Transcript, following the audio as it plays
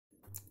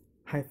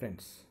Hi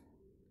friends,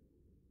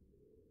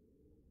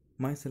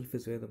 myself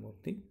is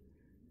Vedamurthy.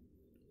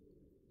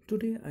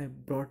 Today I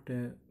brought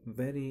a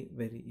very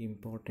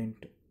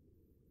important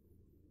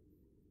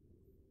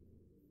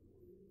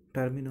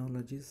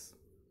terminologies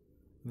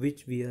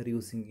which we are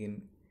using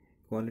in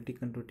quality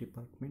control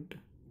department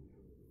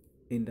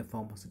in the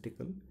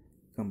pharmaceutical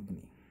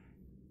company.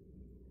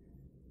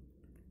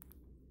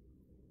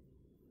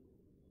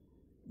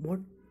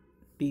 What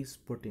is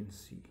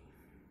potency?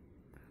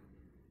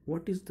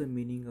 What is the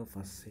meaning of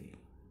assay?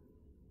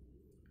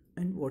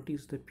 And what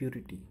is the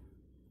purity?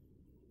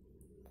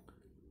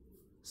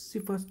 See,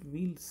 first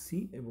we'll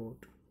see about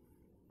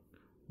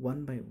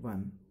one by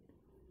one.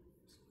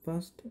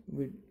 First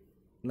we'd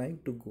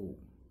like to go.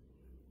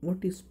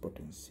 What is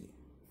potency?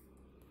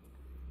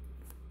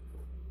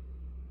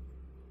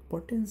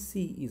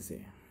 Potency is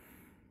a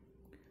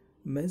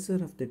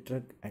measure of the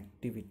drug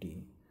activity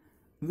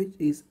which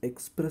is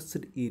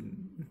expressed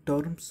in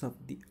terms of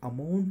the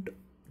amount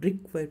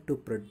required to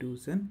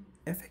produce an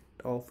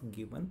effect of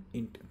given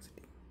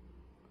intensity.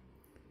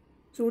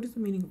 So what is the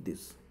meaning of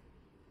this?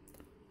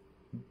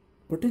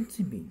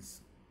 Potency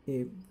means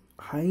a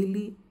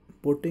highly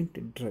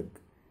potent drug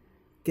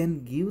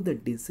can give the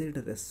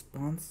desired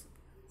response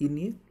in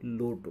a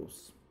low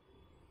dose.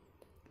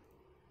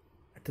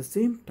 At the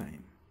same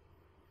time,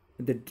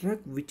 the drug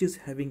which is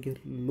having a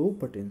low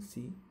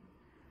potency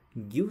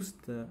gives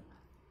the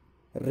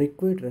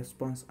required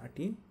response at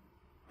a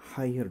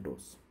higher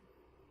dose.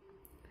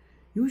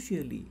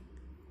 Usually,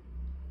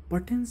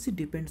 potency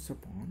depends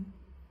upon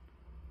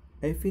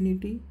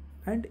affinity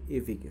and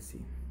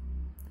efficacy.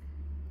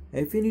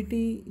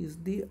 Affinity is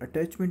the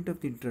attachment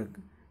of the drug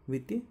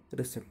with the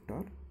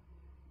receptor.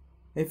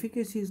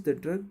 Efficacy is the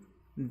drug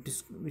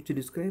which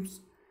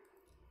describes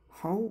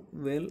how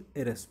well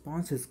a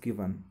response is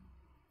given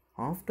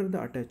after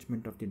the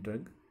attachment of the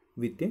drug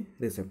with a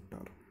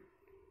receptor.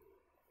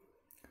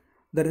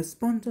 The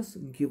responses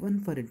given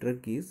for a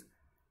drug is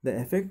the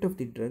effect of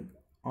the drug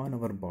on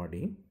our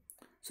body.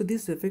 So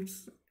these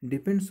effects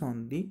depends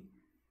on the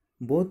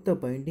both the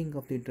binding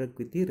of the drug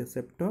with the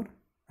receptor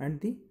and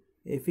the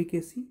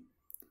efficacy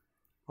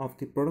of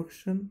the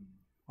production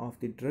of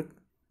the drug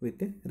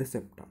with a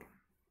receptor.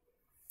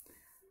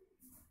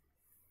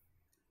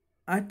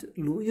 At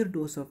lower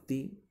dose of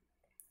the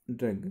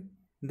drug,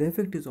 the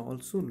effect is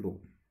also low.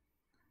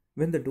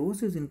 When the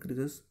dose is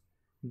increases,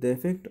 the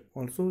effect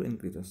also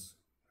increases.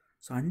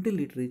 So until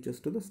it reaches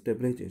to the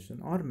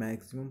stabilization or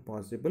maximum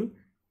possible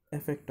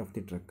effect of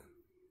the drug.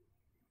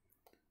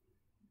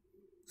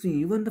 So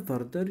even the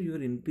further you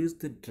increase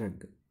the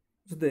drug,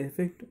 so the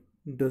effect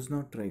does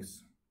not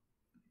rise.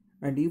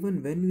 And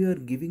even when we are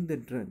giving the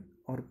drug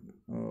or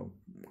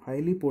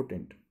highly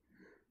potent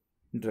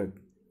drug,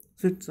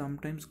 so it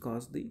sometimes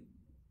cause the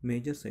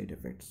major side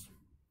effects.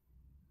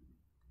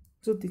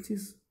 So this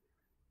is,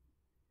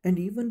 and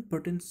even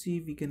potency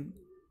we can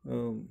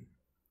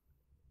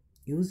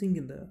using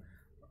in the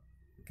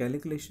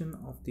calculation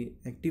of the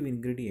active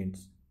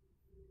ingredients.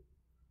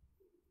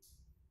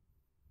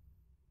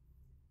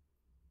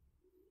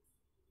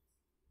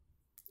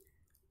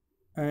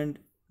 And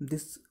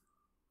this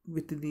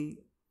with the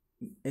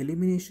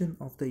elimination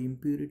of the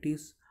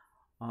impurities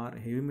or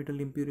heavy metal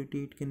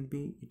impurity, it can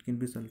be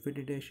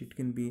sulfate dash, it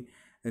can be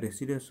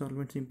residual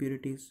solvents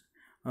impurities,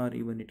 or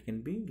even it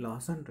can be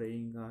loss and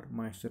drying or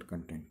moisture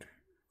content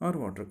or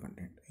water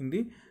content in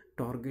the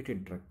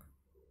targeted drug.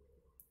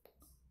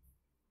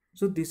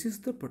 So this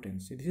is the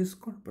potency. This is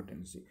called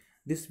potency.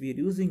 This we are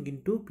using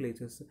in two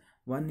places,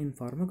 one in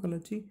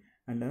pharmacology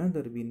and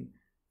another in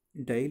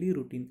daily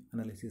routine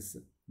analysis,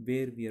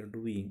 where we are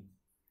doing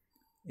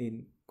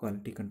in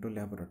quality control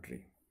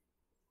laboratory.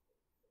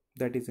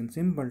 That is, in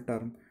simple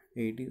term,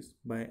 it is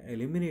by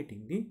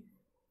eliminating the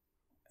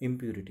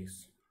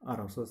impurities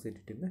are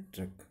associated in the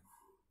drug.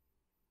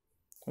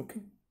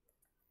 Okay.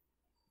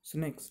 So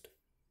next,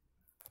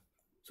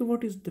 so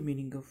what is the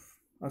meaning of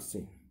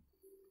assay?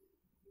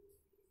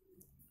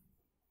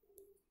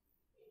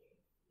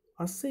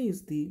 Assay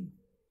is the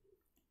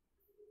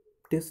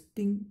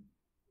testing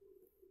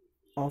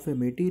of a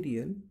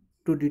material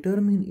to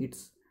determine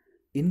its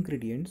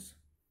ingredients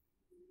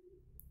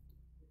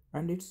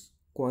and its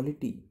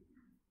quality.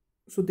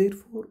 So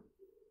therefore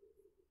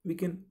we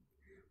can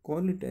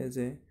call it as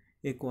a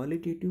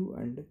qualitative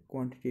and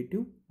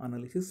quantitative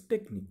analysis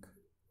technique.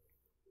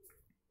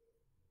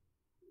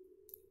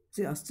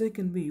 See, assay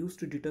can be used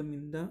to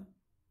determine the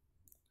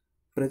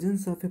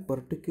presence of a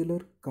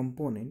particular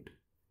component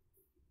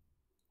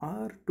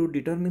or to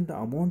determine the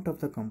amount of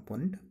the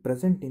component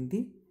present in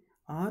the,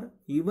 or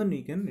even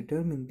we can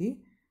determine the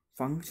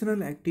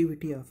functional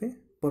activity of a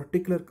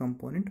particular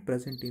component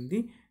present in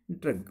the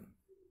drug.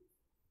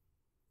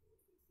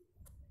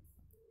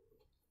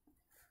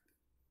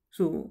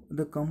 So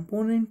the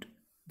component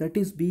that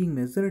is being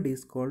measured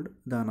is called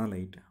the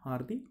analyte or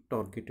the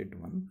targeted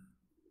one.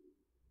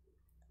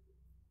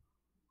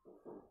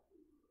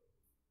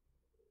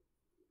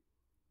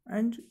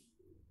 And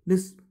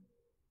this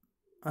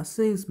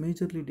assay is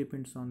majorly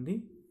depends on the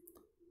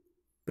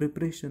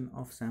preparation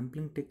of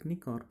sampling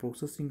technique or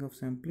processing of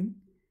sampling,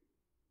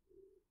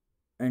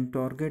 and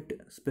target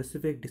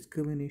specific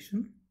discrimination,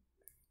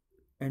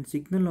 and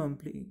signal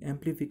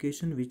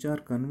amplification, which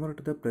are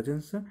convert the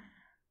presence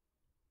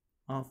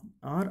of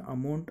or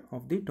amount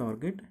of the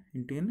target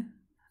into an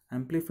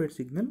amplified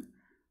signal.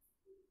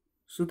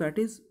 So that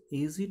is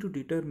easy to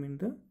determine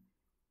the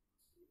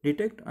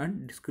detect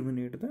and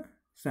discriminate the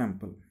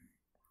sample.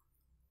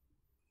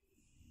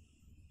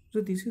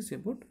 So this is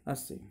about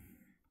assay.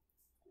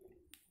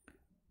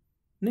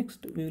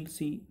 Next we will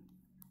see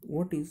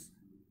what is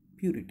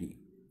purity.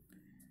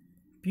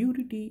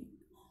 Purity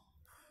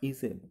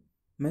is a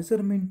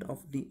measurement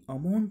of the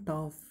amount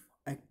of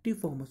active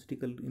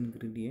pharmaceutical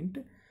ingredient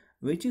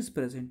which is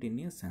present in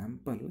a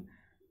sample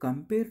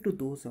compared to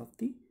those of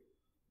the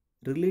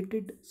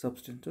related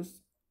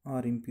substances or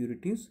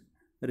impurities,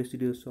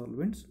 residual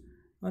solvents,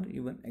 or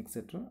even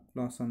etc.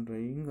 loss on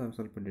drying or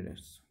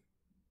sulfurides.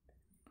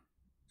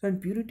 So,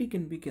 and purity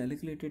can be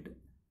calculated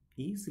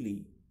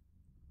easily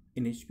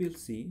in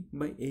HPLC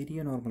by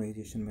area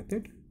normalization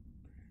method,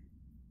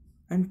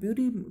 and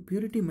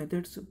purity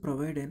methods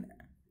provide an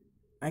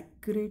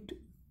accurate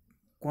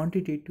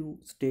quantitative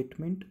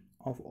statement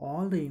of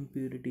all the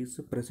impurities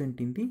present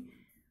in the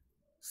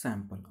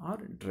sample or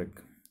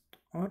drug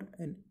or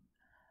an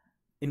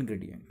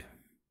ingredient.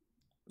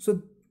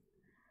 So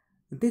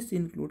this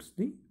includes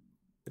the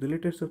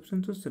related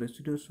substances,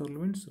 residual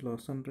solvents,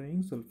 loss on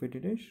drying,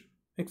 sulfated ash,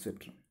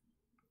 etc.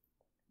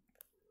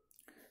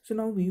 So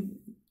now we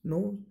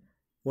know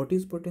what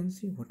is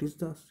potency, what is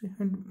the assay,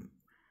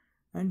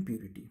 and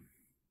purity.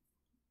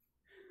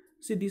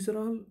 See, these are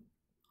all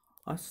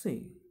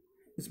assay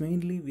is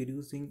mainly we're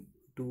using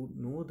to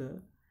know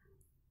the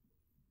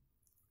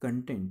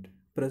content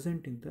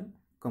present in the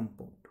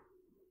compound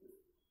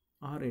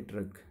or a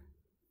drug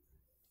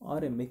or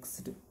a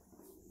mixed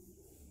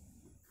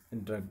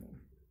drug,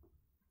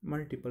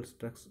 multiple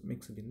drugs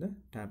mixed in the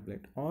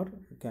tablet or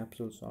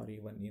capsules or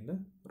even in the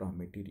raw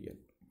material.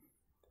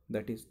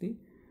 That is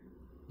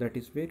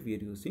where we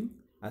are using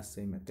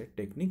assay method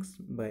techniques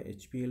by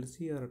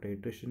HPLC or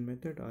titration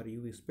method or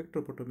UV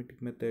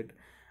spectrophotometric method,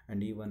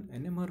 and even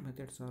NMR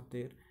methods are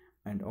there,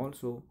 and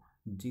also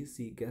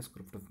GC gas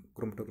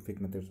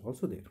chromatographic methods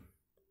also there.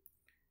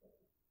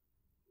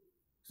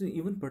 So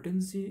even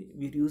potency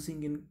we are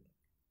using in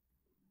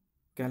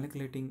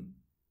calculating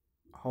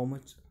how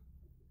much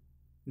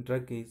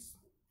drug is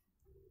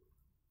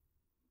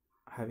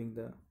having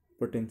the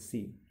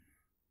potency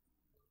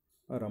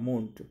or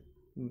amount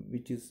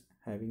which is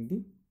having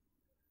the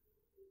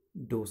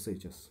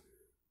dosages.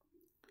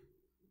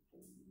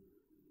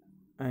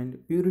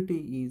 And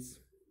purity is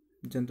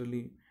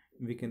generally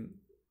we can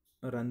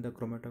run the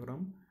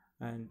chromatogram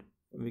and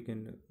we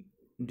can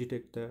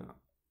detect the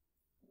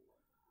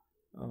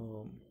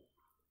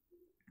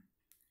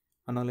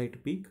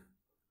analyte peak,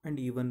 and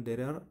even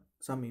there are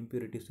some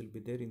impurities will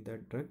be there in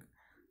that drug,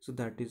 so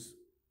that is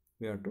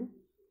we have to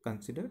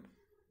consider.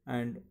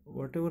 And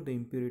whatever the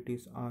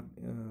impurities are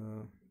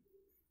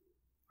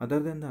other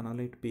than the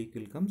analyte peak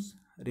will comes,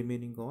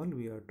 remaining all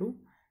we have to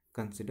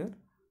consider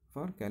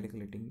for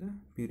calculating the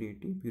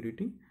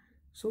purity.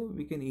 So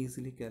we can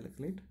easily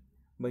calculate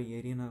by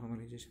area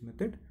normalization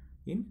method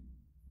in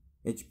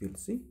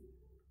HPLC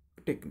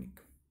technique.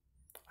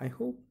 I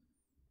hope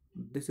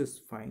this is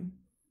fine.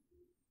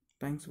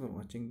 Thanks for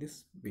watching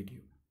this video.